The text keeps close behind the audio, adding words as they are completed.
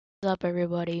What's up,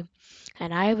 everybody?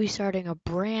 And I will be starting a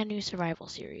brand new survival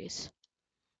series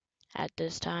at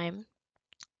this time.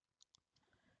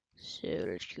 So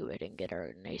let's go ahead and get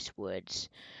our nice woods.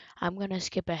 I'm gonna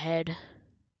skip ahead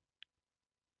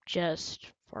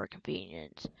just for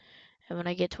convenience. And when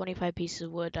I get 25 pieces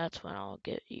of wood, that's when I'll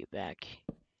get you back.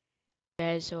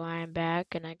 Guys, so I'm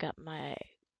back and I got my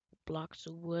blocks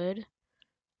of wood.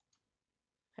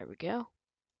 There we go.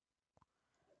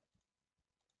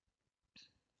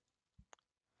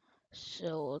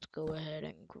 So let's go ahead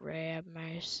and grab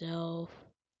myself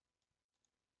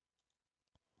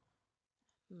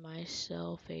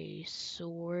a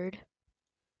sword,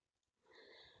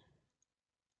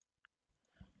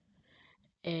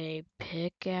 a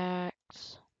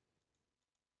pickaxe,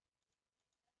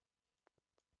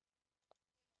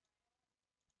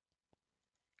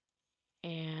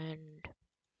 and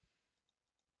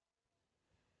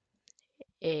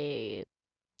a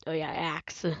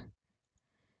axe.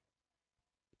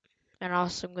 And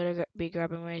also I'm gonna be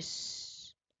grabbing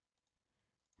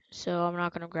so I'm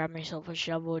not gonna grab myself a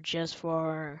shovel just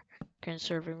for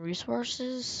conserving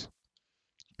resources,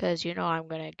 because I'm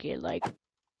gonna get like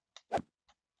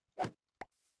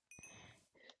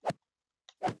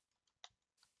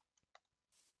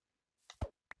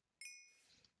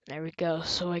there we go.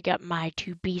 So I got my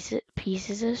two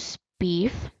pieces of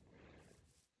beef,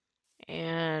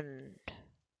 and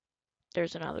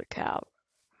there's another cow.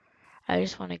 I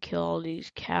just want to kill all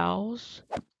these cows.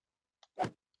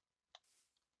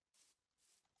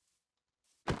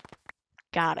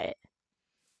 Got it.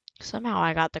 Somehow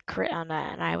I got the crit on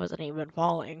that and I wasn't even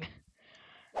falling.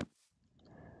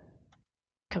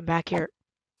 Come back here.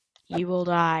 You will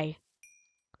die.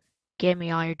 Give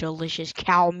me all your delicious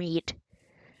cow meat.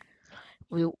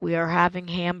 We are having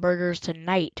hamburgers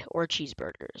tonight, or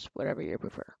cheeseburgers, whatever you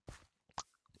prefer.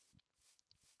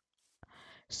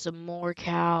 Some more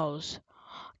cows.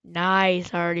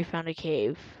 Nice, I already found a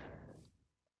cave.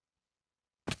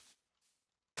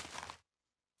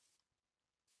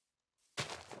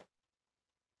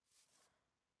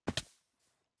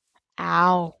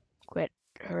 Ow, quit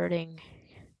hurting.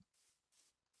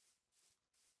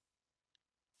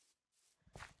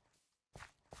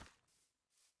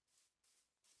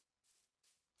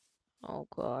 Oh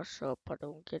gosh, hope I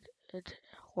don't get it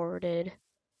hoarded.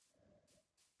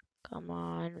 Come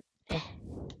on.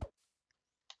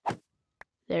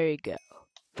 There you go.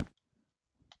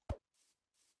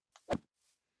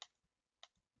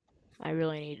 I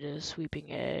really need a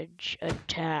sweeping edge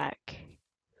attack.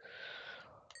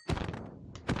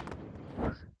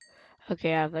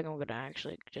 Okay, I think I'm gonna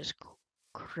actually just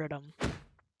crit him.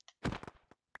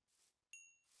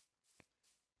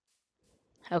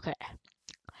 Okay.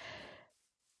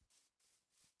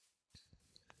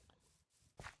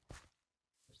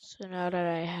 So now that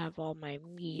I have all my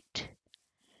meat.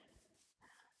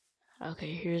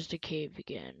 Okay, here's the cave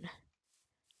again.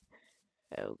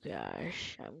 Oh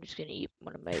gosh, I'm just gonna eat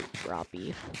one of my raw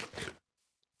beef.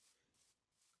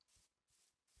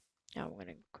 Now I'm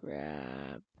gonna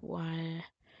grab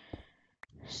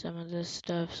some of this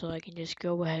stuff so I can just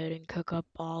go ahead and cook up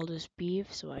all this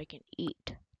beef so I can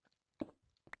eat.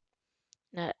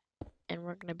 And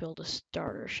we're gonna build a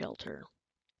starter shelter.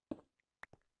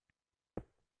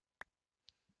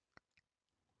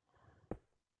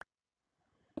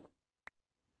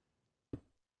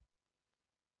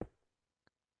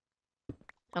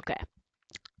 Okay.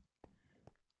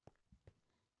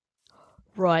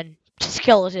 Run.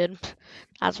 Skeleton.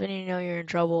 That's when you know you're in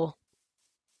trouble.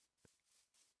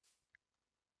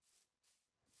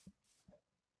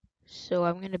 So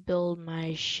I'm gonna build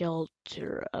my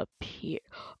shelter up here.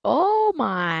 Oh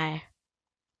my!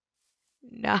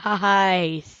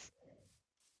 Nice!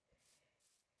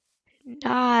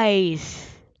 Nice!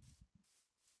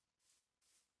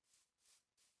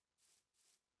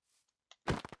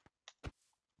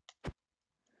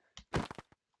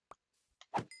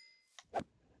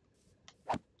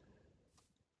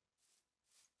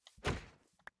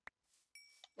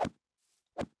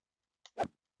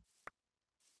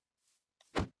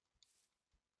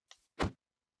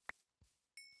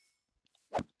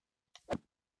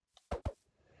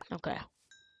 Okay.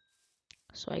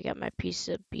 So I got my piece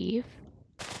of beef.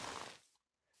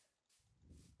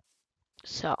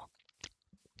 So.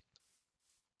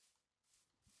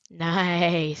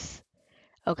 Nice.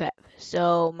 Okay.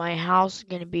 So my house is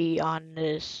gonna be on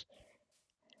this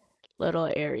little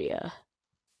area.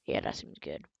 Yeah, that seems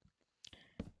good.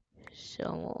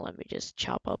 So let me just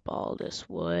chop up all this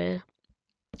wood.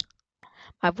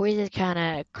 My voice is kind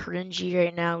of cringy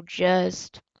right now,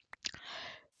 just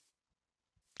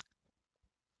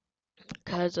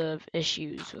because of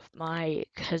issues with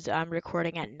because I'm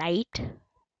recording at night.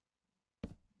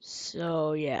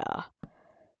 So yeah,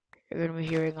 you're gonna be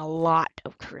hearing a lot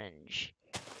of cringe.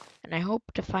 And I hope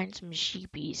to find some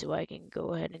sheepy so I can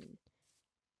go ahead and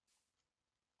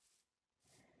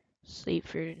sleep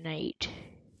for tonight.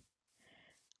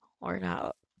 Or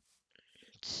not.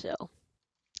 So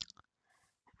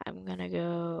I'm gonna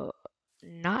go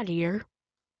not here,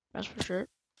 that's for sure.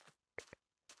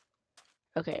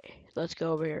 Okay, let's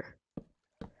go over here.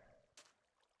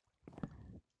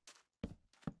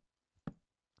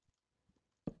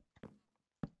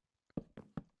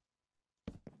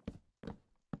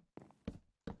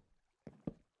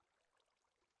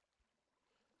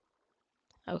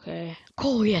 Okay.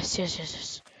 Oh,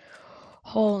 yes.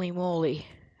 Holy moly.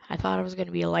 I thought it was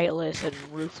gonna be lightless and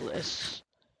ruthless.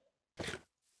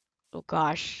 Oh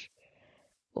gosh.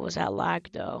 What was that lag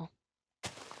though?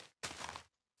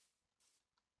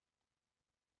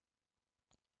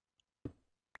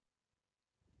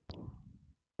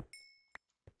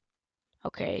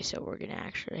 Okay, so we're gonna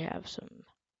actually have some...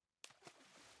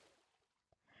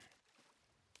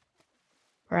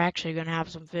 We're actually gonna have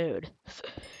some food.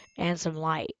 And some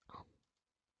light.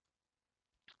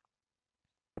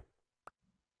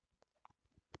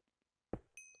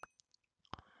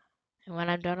 And when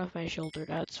I'm done with my shelter,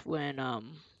 that's when,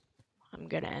 I'm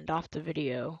gonna end off the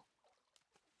video.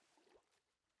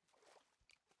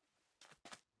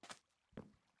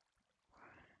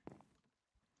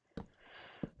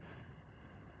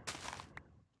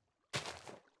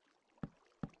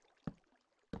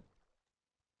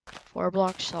 Four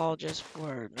blocks tall just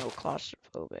for no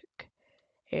claustrophobic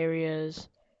areas.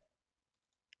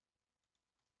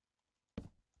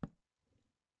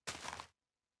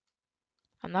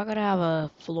 I'm not gonna have a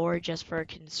floor just for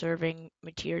conserving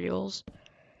materials.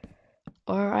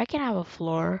 Or I can have a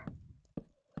floor.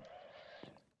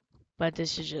 But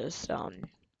this is just, I'm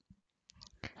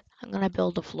gonna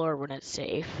build a floor when it's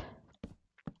safe.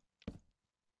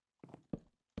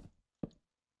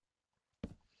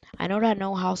 I know that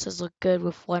no houses look good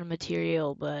with one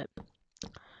material, but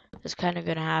it's kind of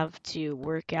gonna have to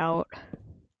work out.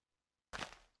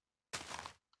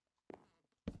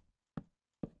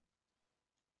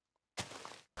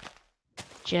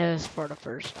 Just for the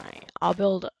first night. I'll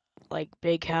build like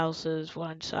big houses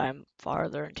once I'm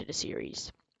farther into the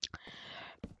series.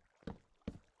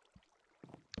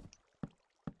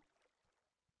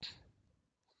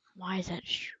 Why is that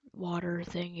water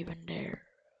thing even there?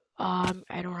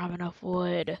 I don't have enough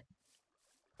wood.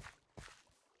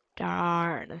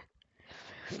 Darn.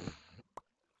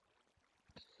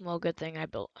 Well, good thing I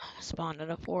spawned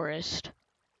in a forest.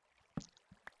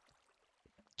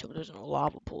 So there's no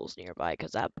lava pools nearby,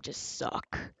 because that would just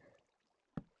suck.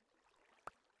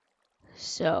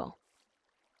 So.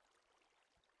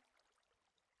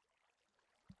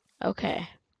 Okay.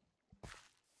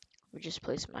 We just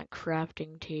placed my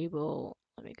crafting table.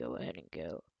 Let me go ahead and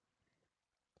go.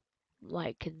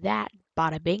 Like that.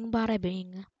 Bada bing, bada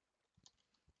bing.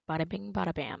 Bada bing,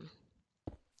 bada bam.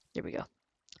 There we go.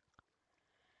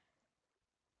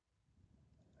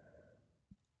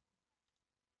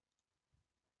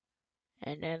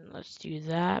 And then let's do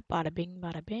that. Bada bing,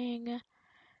 bada bing.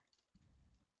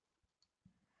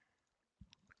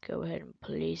 Go ahead and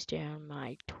place down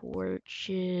my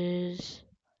torches.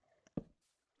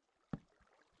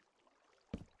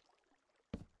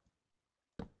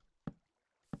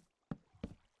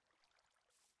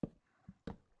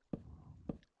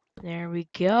 There we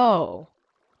go.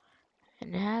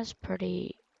 And it has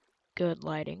pretty good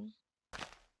lighting.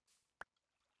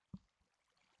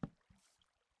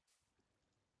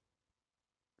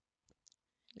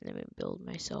 Let me build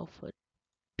myself a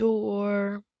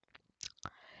door.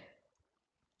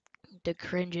 The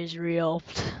cringe is real.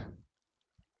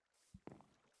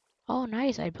 Oh,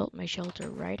 nice. I built my shelter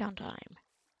right on time,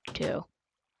 too.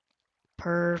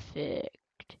 Perfect.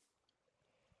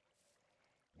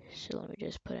 So let me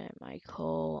just put in my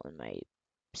coal and my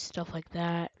stuff like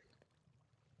that.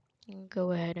 And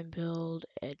go ahead and build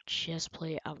a chest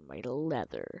plate out of my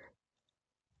leather.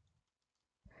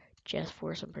 Just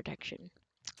for some protection.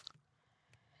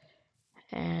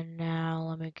 And now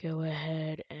let me go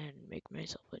ahead and make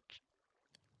myself a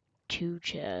 2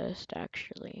 chest,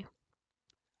 actually.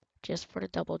 Just for the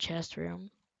double chest room.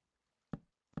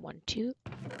 1, 2.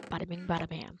 Bada bing, bada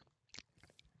bam.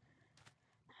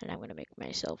 And I'm gonna make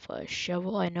myself a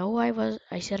shovel. I know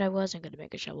I said I wasn't gonna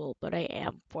make a shovel, but I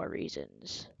am for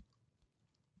reasons.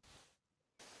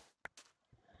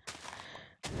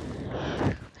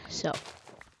 So.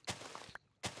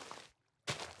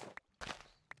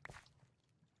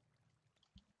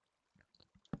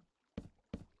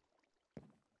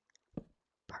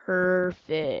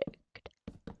 Perfect.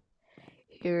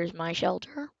 Here's my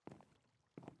shelter.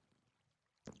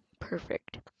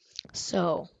 Perfect.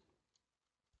 So,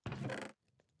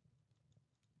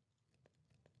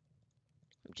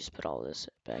 just put all this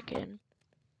back in.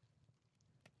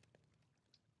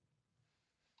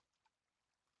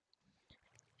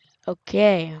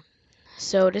 Okay.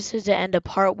 So this is the end of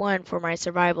part 1 for my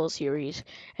survival series.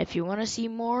 If you want to see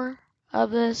more of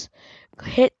this,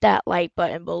 hit that like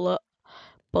button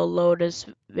below this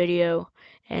video,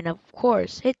 and of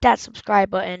course, hit that subscribe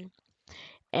button,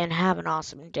 and have an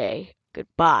awesome day.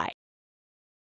 Goodbye.